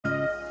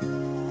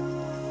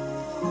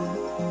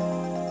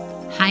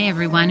Hi,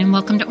 everyone, and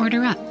welcome to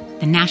Order Up,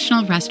 the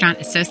National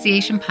Restaurant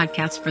Association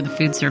podcast for the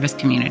food service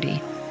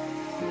community.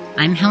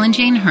 I'm Helen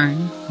Jane Hearn,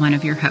 one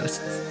of your hosts.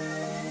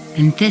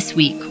 And this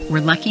week, we're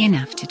lucky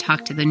enough to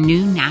talk to the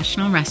new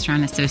National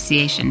Restaurant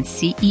Association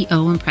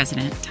CEO and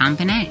President, Tom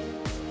Bené.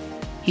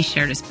 He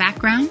shared his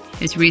background,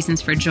 his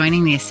reasons for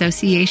joining the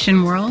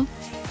association world,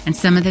 and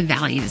some of the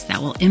values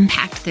that will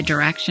impact the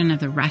direction of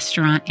the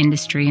restaurant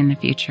industry in the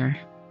future.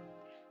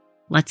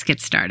 Let's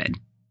get started.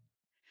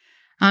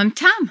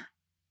 Tom,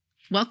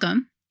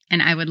 welcome.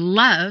 And I would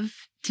love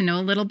to know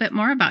a little bit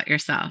more about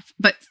yourself.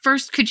 But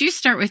first, could you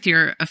start with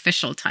your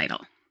official title?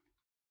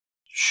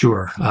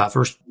 Sure.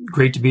 First,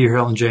 great to be here,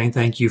 Helen Jane.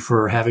 Thank you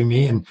for having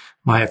me. And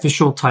my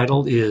official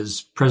title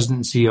is President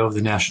and CEO of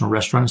the National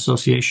Restaurant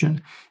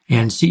Association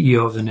and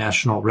CEO of the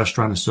National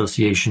Restaurant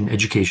Association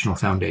Educational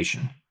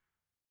Foundation.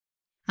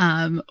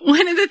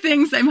 One of the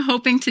things I'm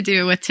hoping to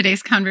do with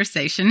today's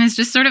conversation is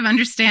just sort of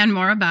understand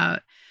more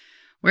about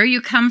where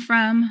you come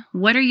from,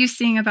 what are you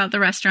seeing about the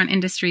restaurant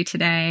industry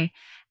today,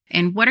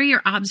 and what are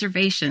your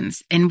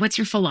observations, and what's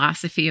your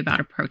philosophy about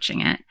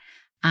approaching it?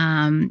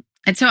 And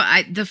so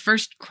the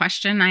first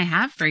question I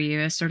have for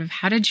you is sort of,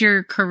 how did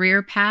your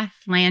career path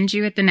land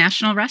you at the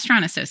National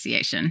Restaurant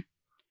Association?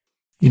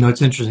 You know,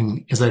 it's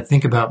interesting as I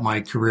think about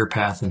my career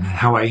path and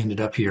how I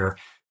ended up here.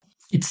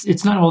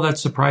 It's not all that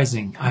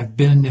surprising. I've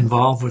been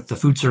involved with the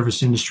food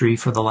service industry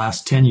for the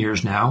last 10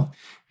 years now,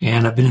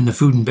 and I've been in the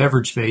food and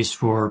beverage space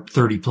for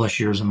 30 plus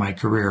years in my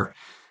career.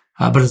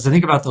 But as I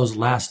think about those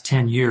last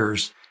 10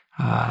 years,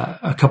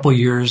 a couple of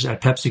years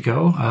at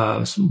PepsiCo,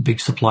 a big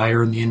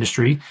supplier in the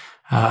industry,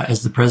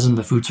 as the president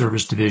of the food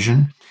service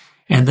division.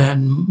 And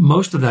then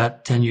most of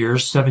that 10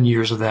 years, 7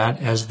 years of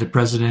that as the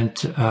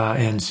president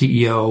and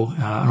CEO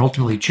and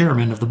ultimately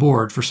chairman of the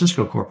board for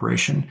Sysco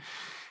Corporation.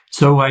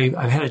 So I've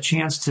had a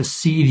chance to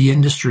see the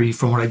industry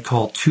from what I'd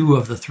call two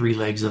of the three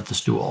legs of the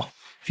stool.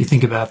 If you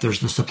think about it, there's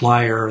the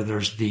supplier,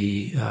 there's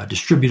the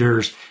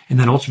distributors, and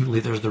then ultimately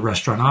there's the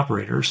restaurant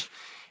operators.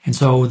 And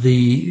so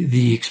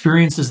the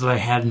experiences that I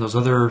had in those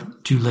other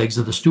two legs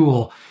of the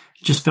stool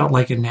just felt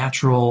like a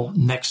natural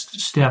next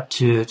step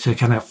to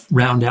kind of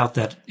round out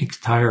that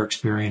entire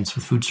experience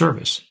with food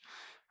service.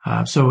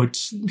 So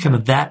it's kind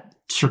of that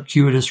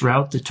circuitous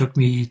route that took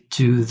me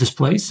to this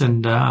place,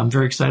 and I'm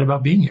very excited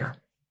about being here.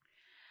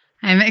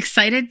 I'm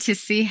excited to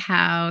see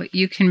how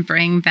you can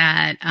bring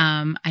that,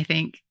 I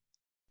think,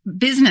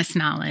 business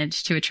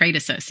knowledge to a trade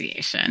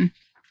association.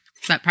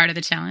 Is that part of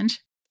the challenge?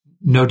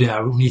 No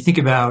doubt. When you think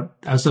about,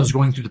 as I was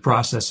going through the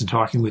process and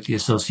talking with the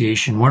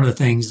association, one of the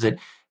things that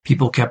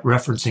people kept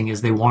referencing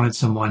is they wanted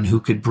someone who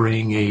could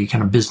bring a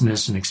kind of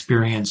business and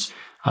experience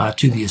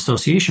to the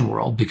association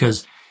world.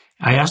 Because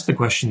I asked the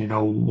question,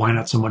 why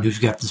not someone who's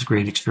got this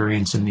great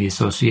experience in the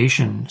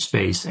association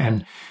space?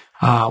 And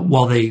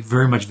while they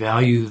very much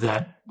value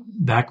that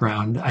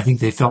background, I think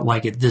they felt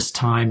like at this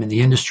time in the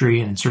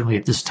industry and certainly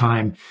at this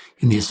time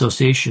in the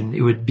association,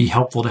 it would be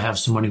helpful to have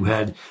someone who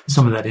had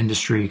some of that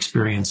industry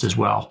experience as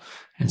well.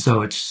 And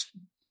so it's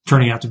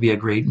turning out to be a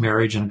great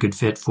marriage and a good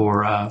fit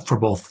for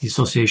both the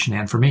association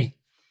and for me.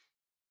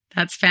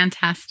 That's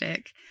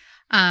fantastic.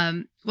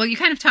 Well, you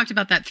kind of talked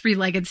about that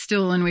three-legged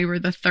stool and we were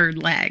the third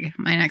leg.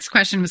 My next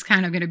question was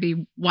kind of going to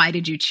be, why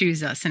did you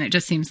choose us? And it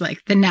just seems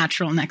like the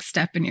natural next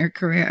step in your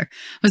career.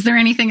 Was there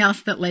anything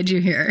else that led you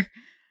here?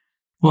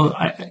 Well,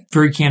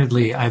 very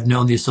candidly, I've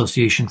known the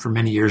association for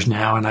many years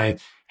now, and I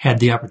had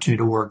the opportunity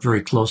to work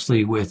very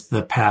closely with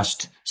the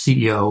past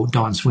CEO,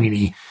 Dawn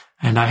Sweeney,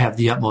 and I have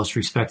the utmost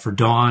respect for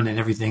Dawn and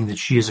everything that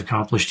she has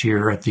accomplished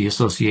here at the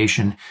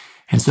association.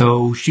 And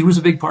so she was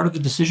a big part of the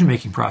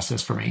decision-making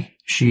process for me.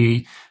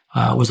 She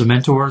was a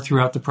mentor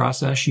throughout the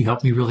process. She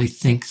helped me really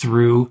think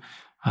through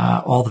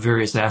all the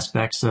various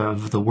aspects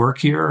of the work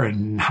here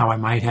and how I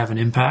might have an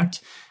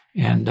impact.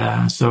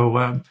 And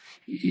so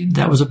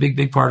that was a big,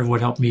 big part of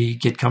what helped me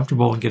get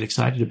comfortable and get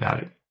excited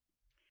about it.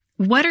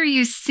 What are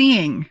you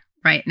seeing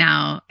right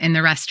now in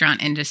the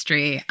restaurant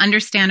industry?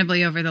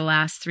 Understandably, over the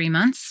last 3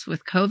 months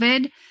with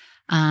COVID,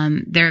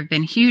 there have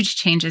been huge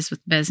changes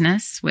with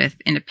business, with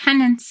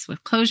independence,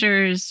 with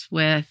closures,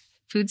 with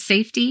food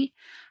safety.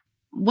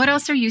 What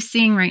else are you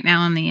seeing right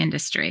now in the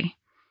industry?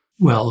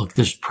 Well, look,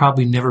 there's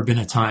probably never been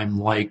a time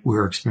like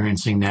we're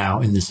experiencing now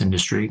in this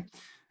industry.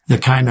 The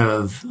kind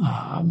of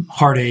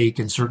heartache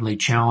and certainly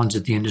challenge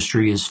that the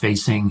industry is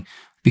facing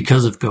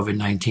because of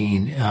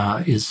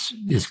COVID-19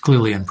 is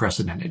clearly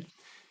unprecedented.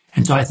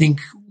 And so I think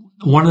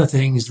one of the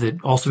things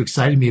that also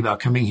excited me about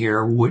coming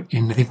here,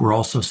 and I think we're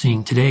also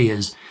seeing today,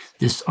 is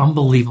this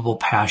unbelievable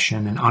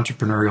passion and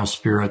entrepreneurial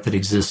spirit that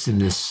exists in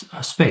this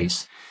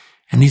space.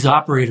 And these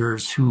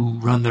operators who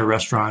run their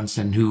restaurants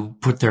and who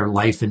put their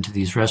life into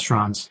these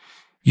restaurants,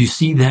 you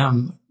see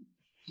them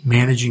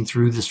managing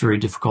through this very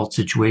difficult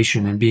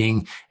situation and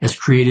being as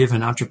creative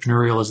and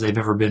entrepreneurial as they've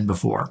ever been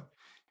before.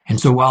 And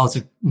so while it's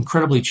an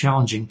incredibly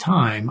challenging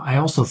time, I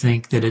also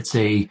think that it's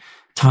a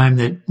time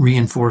that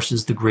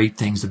reinforces the great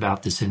things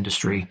about this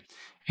industry.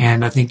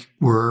 And I think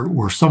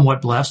we're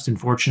somewhat blessed and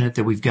fortunate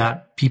that we've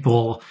got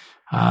people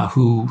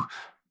who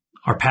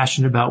are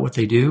passionate about what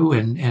they do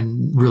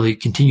and really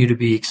continue to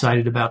be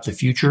excited about the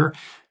future,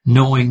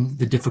 knowing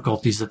the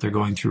difficulties that they're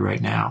going through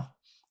right now.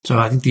 So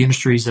I think the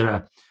industry is at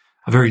a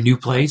very new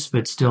place,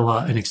 but still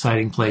an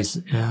exciting place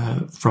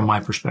from my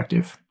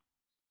perspective.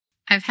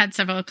 I've had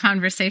several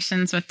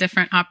conversations with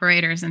different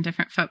operators and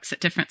different folks at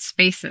different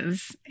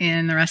spaces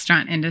in the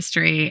restaurant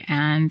industry.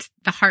 And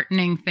the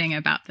heartening thing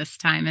about this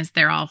time is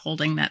they're all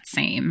holding that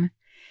same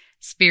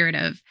spirit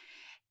of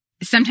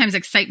sometimes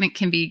excitement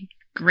can be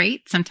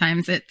great.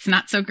 Sometimes it's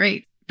not so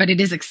great, but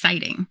it is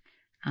exciting.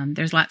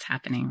 There's lots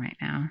happening right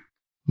now.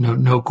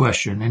 No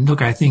question. And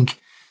look, I think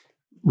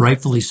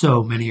rightfully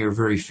so, many are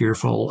very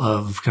fearful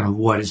of kind of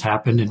what has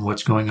happened and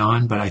what's going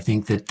on. But I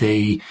think that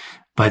they,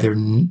 by their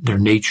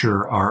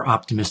nature, are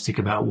optimistic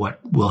about what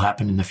will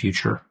happen in the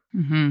future.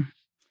 Mm-hmm.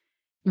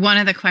 One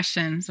of the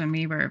questions when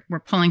we were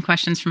pulling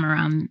questions from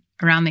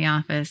around the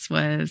office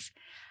was,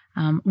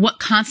 what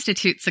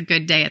constitutes a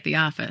good day at the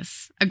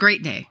office? A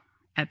great day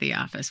at the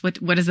office?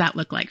 What does that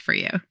look like for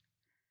you?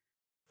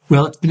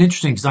 Well, it's been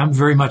interesting because I'm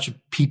very much a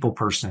people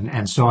person.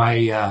 And so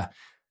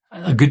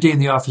a good day in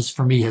the office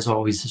for me has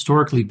always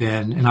historically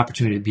been an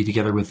opportunity to be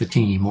together with the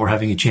team or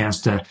having a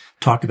chance to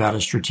talk about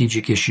a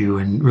strategic issue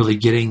and really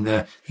getting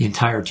the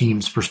entire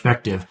team's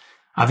perspective.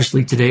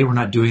 Obviously, today we're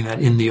not doing that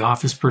in the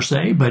office per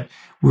se, but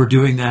we're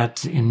doing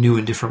that in new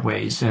and different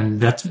ways. And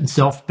that's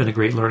itself been a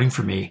great learning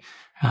for me.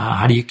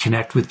 How do you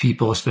connect with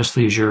people,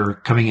 especially as you're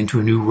coming into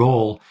a new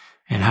role?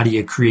 And how do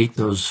you create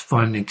those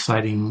fun,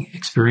 exciting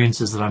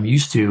experiences that I'm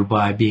used to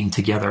by being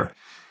together?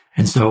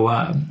 And so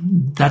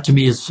that to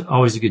me is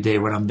always a good day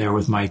when I'm there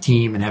with my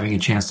team and having a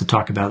chance to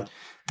talk about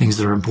things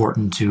that are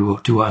important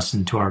to us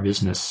and to our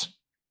business.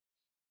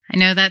 I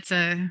know that's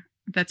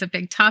a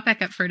big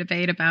topic up for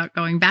debate about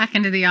going back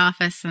into the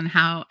office and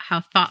how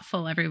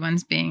thoughtful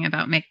everyone's being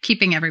about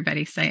keeping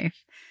everybody safe.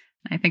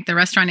 I think the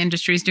restaurant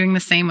industry is doing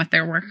the same with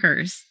their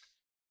workers.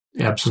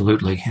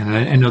 Absolutely. And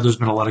I know there's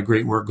been a lot of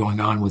great work going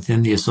on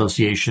within the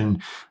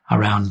association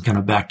around kind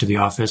of back to the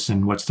office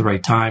and what's the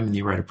right time and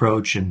the right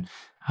approach. And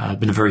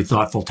been a very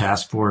thoughtful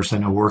task force, I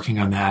know, working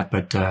on that.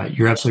 But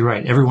you're absolutely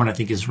right. Everyone, I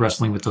think, is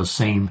wrestling with those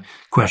same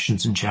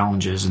questions and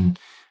challenges. And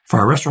for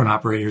our restaurant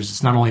operators,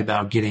 it's not only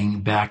about getting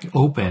back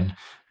open,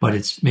 but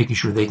it's making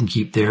sure they can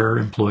keep their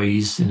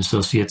employees and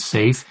associates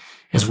safe,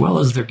 as well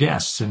as their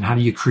guests. And how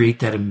do you create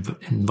that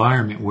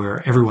environment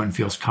where everyone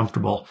feels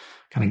comfortable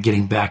kind of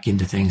getting back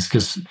into things?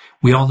 Because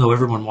we all know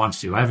everyone wants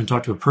to. I haven't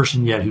talked to a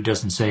person yet who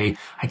doesn't say,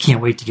 I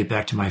can't wait to get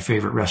back to my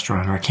favorite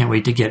restaurant, or I can't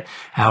wait to get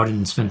out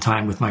and spend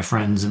time with my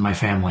friends and my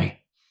family.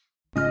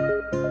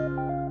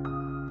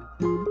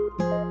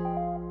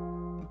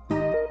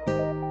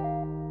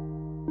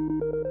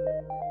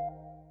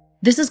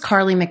 This is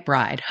Carly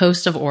McBride,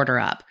 host of Order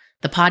Up,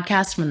 the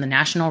podcast from the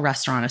National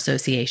Restaurant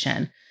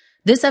Association.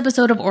 This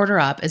episode of Order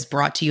Up is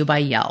brought to you by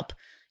Yelp.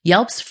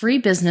 Yelp's free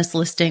business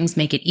listings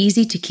make it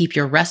easy to keep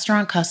your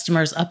restaurant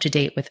customers up to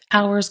date with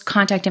hours,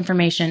 contact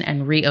information,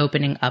 and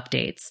reopening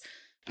updates.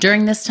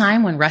 During this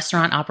time when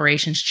restaurant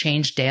operations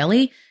change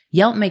daily,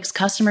 Yelp makes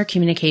customer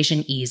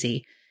communication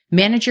easy.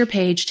 Manage your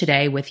page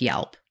today with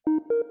Yelp.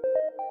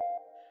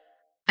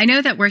 I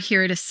know that we're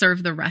here to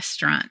serve the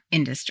restaurant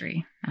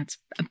industry. That's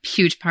a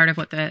huge part of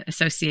what the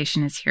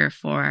association is here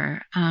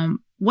for.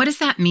 What does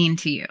that mean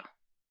to you?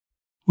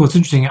 Well, it's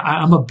interesting.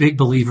 I'm a big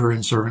believer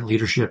in servant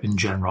leadership in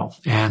general.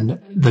 And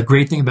the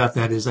great thing about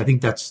that is I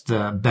think that's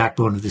the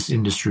backbone of this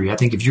industry. I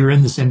think if you're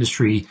in this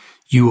industry,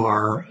 you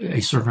are a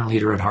servant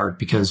leader at heart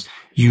because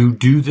you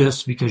do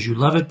this because you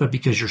love it, but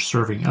because you're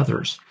serving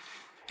others.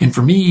 And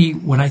for me,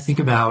 when I think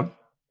about,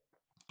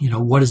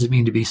 what does it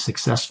mean to be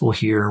successful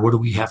here? What do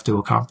we have to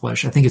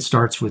accomplish? I think it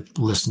starts with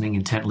listening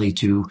intently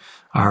to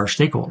our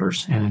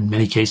stakeholders. And in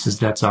many cases,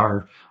 that's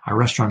our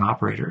restaurant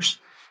operators.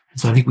 And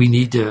so I think we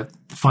need to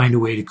find a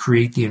way to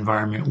create the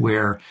environment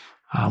where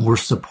we're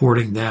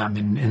supporting them.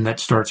 And that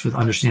starts with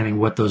understanding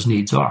what those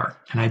needs are.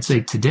 And I'd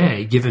say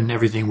today, given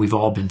everything we've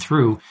all been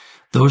through,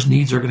 those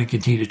needs are going to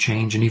continue to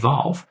change and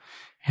evolve.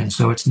 And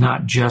so it's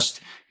not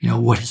just,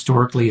 what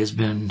historically has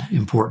been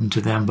important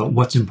to them, but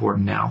what's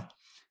important now.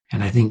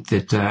 And I think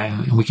that,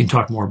 and we can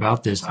talk more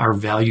about this, our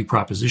value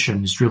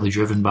proposition is really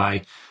driven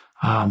by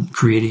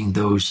creating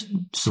those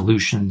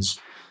solutions,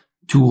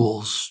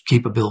 tools,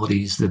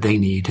 capabilities that they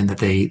need and that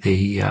they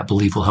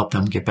believe will help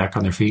them get back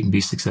on their feet and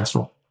be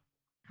successful.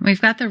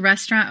 We've got the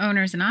restaurant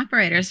owners and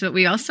operators, but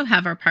we also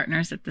have our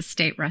partners at the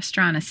state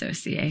restaurant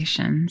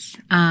associations.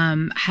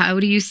 How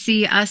do you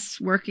see us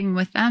working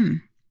with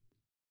them?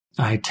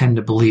 I tend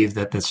to believe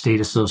that the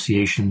state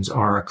associations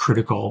are a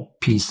critical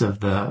piece of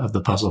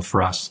the puzzle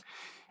for us.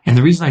 And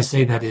the reason I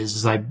say that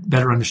is I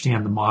better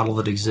understand the model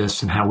that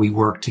exists and how we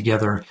work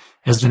together.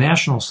 As the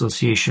National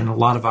Association, a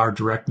lot of our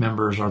direct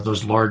members are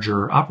those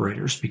larger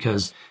operators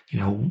because,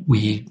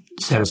 we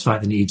satisfy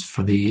the needs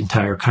for the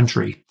entire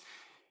country.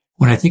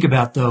 When I think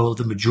about, though,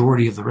 the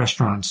majority of the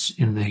restaurants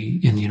in the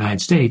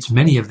United States,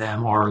 many of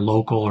them are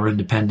local or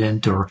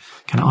independent or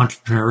kind of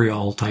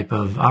entrepreneurial type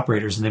of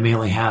operators, and they may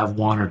only have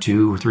 1 or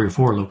 2 or 3 or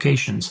 4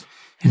 locations.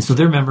 And so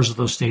they're members of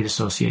those state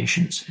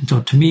associations. And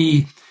so to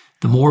me,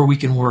 the more we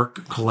can work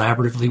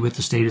collaboratively with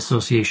the state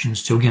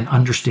associations to, again,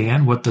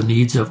 understand what the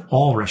needs of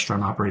all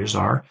restaurant operators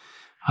are,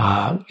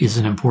 is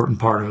an important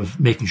part of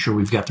making sure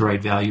we've got the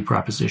right value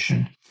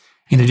proposition.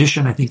 In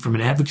addition, I think from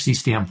an advocacy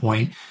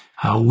standpoint,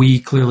 we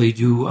clearly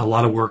do a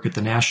lot of work at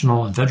the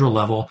national and federal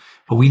level,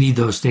 but we need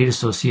those state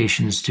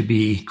associations to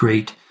be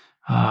great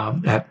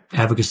at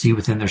advocacy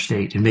within their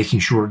state and making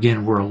sure,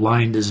 again, we're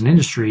aligned as an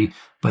industry,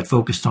 but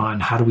focused on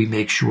how do we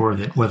make sure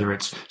that whether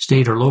it's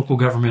state or local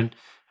government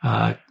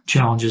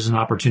challenges and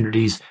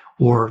opportunities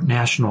or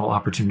national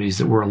opportunities,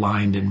 that we're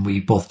aligned and we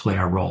both play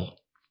our role.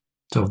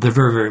 So they're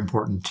very, very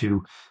important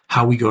to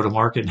how we go to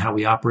market and how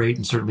we operate.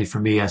 And certainly for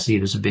me, I see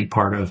it as a big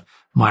part of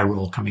my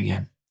role coming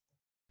in.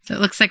 So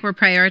it looks like we're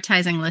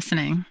prioritizing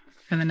listening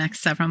for the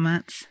next several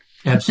months.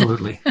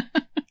 Absolutely.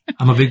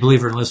 I'm a big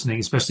believer in listening,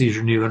 especially as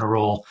you're new in a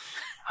role.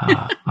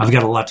 I've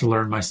got a lot to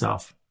learn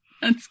myself.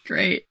 That's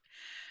great.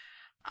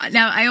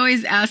 Now, I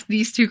always ask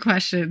these two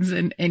questions,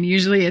 and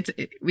usually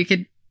we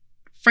could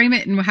frame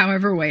it in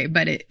however way,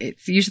 but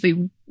it's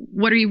usually,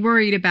 what are you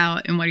worried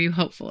about and what are you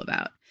hopeful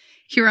about?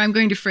 Here, I'm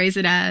going to phrase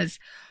it as,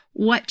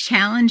 what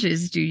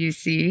challenges do you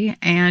see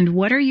and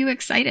what are you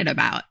excited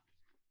about?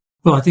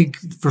 Well, I think,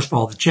 first of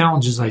all, the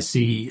challenges I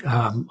see,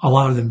 a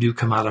lot of them do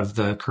come out of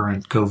the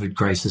current COVID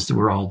crisis that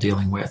we're all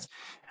dealing with.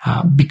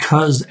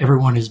 Because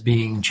everyone is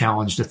being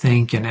challenged to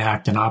think and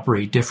act and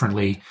operate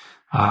differently,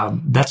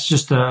 that's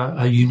just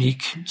a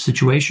unique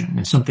situation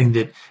and something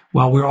that,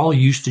 while we're all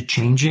used to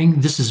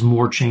changing, this is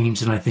more change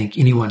than I think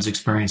anyone's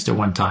experienced at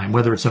one time,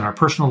 whether it's in our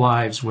personal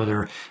lives,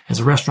 whether as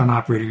a restaurant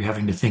operator, you're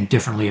having to think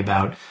differently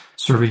about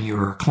serving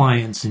your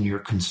clients and your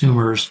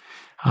consumers.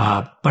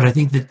 But I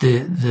think that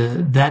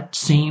that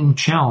same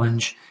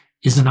challenge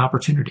is an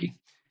opportunity.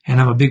 And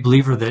I'm a big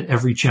believer that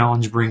every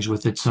challenge brings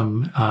with it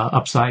some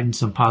upside and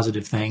some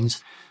positive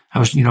things. I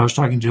was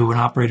talking to an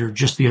operator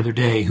just the other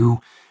day who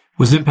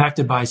was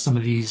impacted by some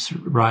of these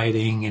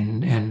rioting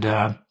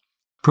and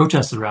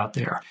protests that are out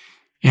there.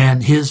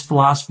 And his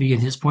philosophy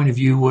and his point of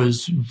view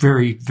was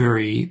very,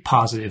 very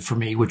positive for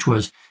me, which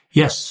was,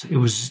 yes, it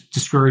was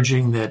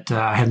discouraging that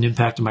I had an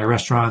impact on my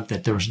restaurant,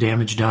 that there was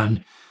damage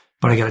done.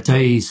 But I got to tell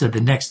you, he said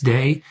the next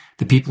day,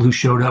 the people who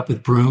showed up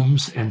with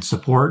brooms and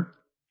support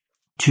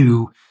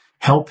to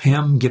help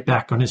him get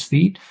back on his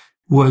feet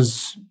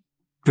was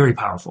very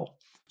powerful.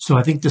 So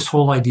I think this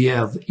whole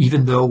idea of,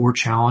 even though we're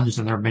challenged,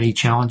 and there are many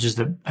challenges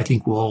that I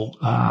think will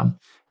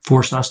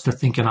force us to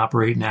think and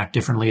operate and act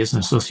differently as an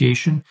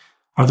association,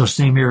 are those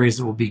same areas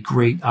that will be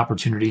great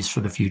opportunities for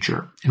the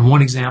future. And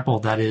one example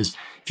of that is,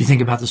 if you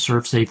think about the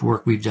ServSafe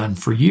work we've done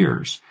for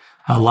years,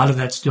 a lot of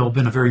that's still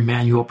been a very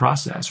manual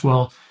process.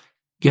 Well,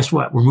 guess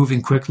what? We're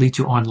moving quickly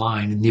to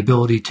online, and the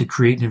ability to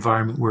create an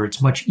environment where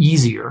it's much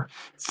easier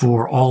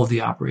for all of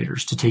the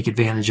operators to take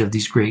advantage of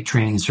these great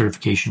training and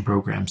certification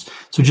programs.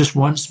 So just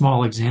one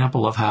small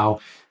example of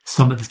how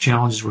some of the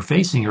challenges we're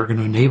facing are going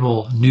to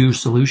enable new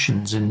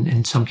solutions, and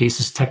in some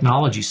cases,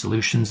 technology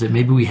solutions that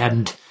maybe we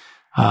hadn't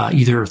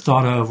either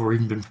thought of or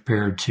even been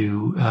prepared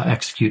to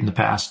execute in the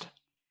past.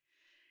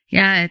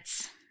 Yeah,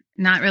 it's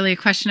not really a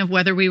question of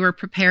whether we were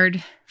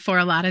prepared for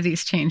a lot of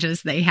these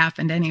changes. They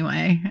happened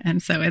anyway.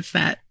 And so it's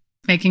that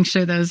making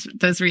sure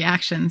those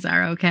reactions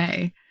are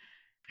okay.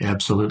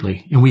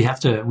 Absolutely. And we have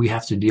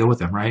to deal with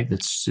them, right?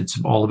 It's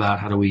all about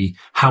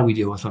how we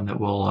deal with them that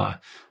will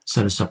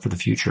set us up for the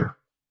future.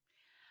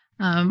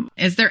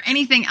 Is there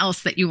anything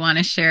else that you want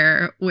to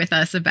share with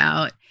us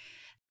about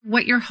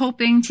what you're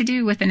hoping to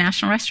do with the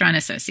National Restaurant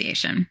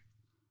Association?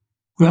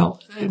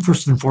 Well,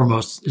 first and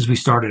foremost, as we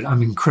started,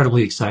 I'm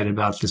incredibly excited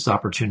about this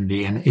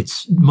opportunity, and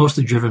it's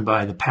mostly driven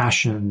by the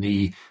passion,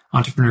 the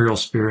entrepreneurial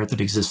spirit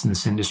that exists in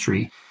this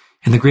industry.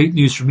 And the great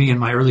news for me, in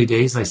my early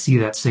days, I see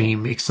that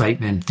same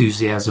excitement,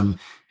 enthusiasm,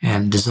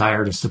 and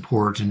desire to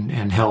support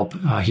and help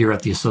here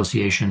at the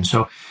association.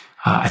 So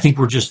I think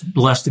we're just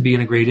blessed to be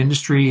in a great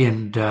industry,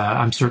 and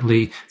I'm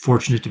certainly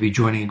fortunate to be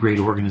joining a great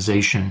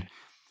organization.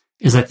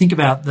 As I think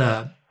about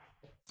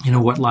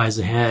what lies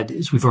ahead,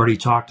 as we've already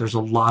talked, there's a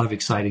lot of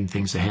exciting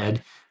things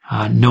ahead,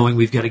 knowing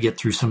we've got to get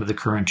through some of the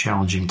current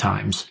challenging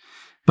times.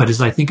 But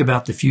as I think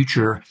about the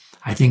future,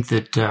 I think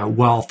that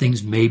while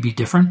things may be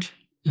different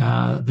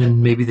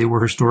than maybe they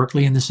were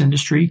historically in this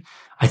industry,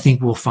 I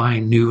think we'll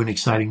find new and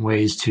exciting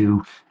ways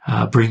to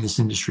bring this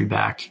industry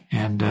back.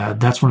 And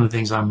that's one of the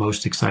things I'm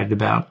most excited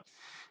about.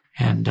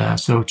 And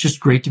so it's just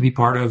great to be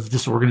part of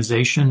this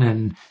organization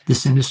and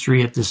this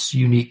industry at this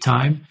unique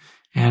time.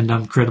 And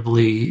I'm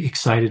incredibly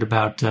excited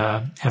about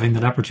having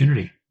that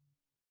opportunity.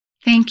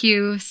 Thank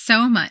you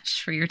so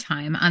much for your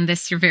time on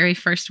your very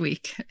first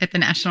week at the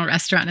National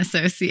Restaurant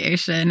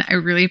Association. I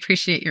really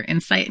appreciate your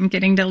insight and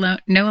getting to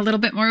know a little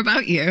bit more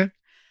about you.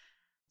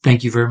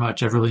 Thank you very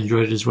much. I've really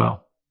enjoyed it as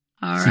well.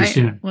 All right.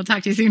 See you soon. We'll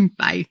talk to you soon.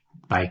 Bye.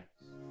 Bye.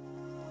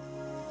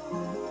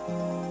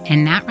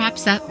 And that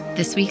wraps up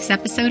this week's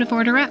episode of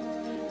Order Up,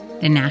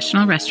 the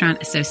National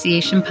Restaurant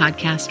Association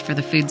podcast for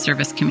the food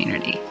service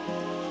community.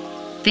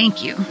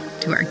 Thank you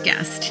to our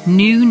guest,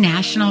 new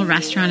National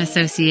Restaurant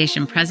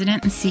Association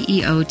President and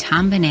CEO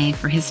Tom Benet,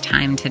 for his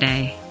time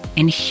today.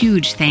 And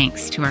huge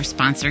thanks to our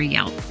sponsor,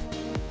 Yelp.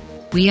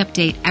 We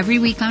update every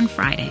week on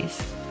Fridays.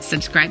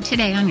 Subscribe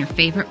today on your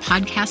favorite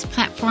podcast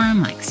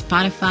platform like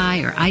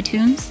Spotify or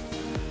iTunes,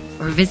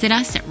 or visit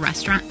us at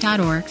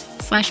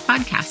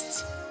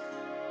restaurant.org/podcasts.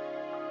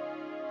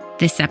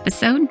 This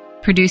episode,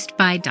 produced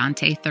by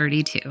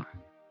Dante32.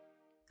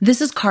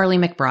 This is Carly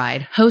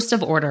McBride, host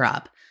of Order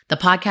Up, the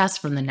podcast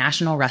from the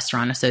National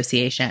Restaurant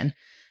Association.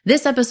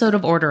 This episode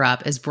of Order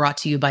Up is brought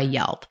to you by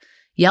Yelp.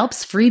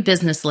 Yelp's free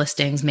business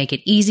listings make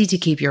it easy to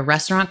keep your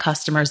restaurant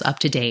customers up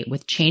to date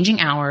with changing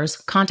hours,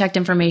 contact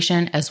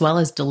information, as well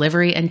as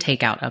delivery and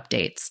takeout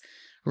updates.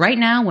 Right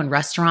now, when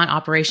restaurant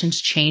operations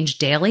change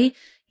daily,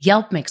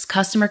 Yelp makes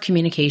customer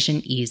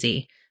communication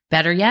easy.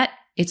 Better yet,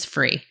 it's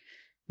free.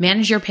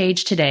 Manage your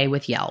page today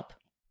with Yelp.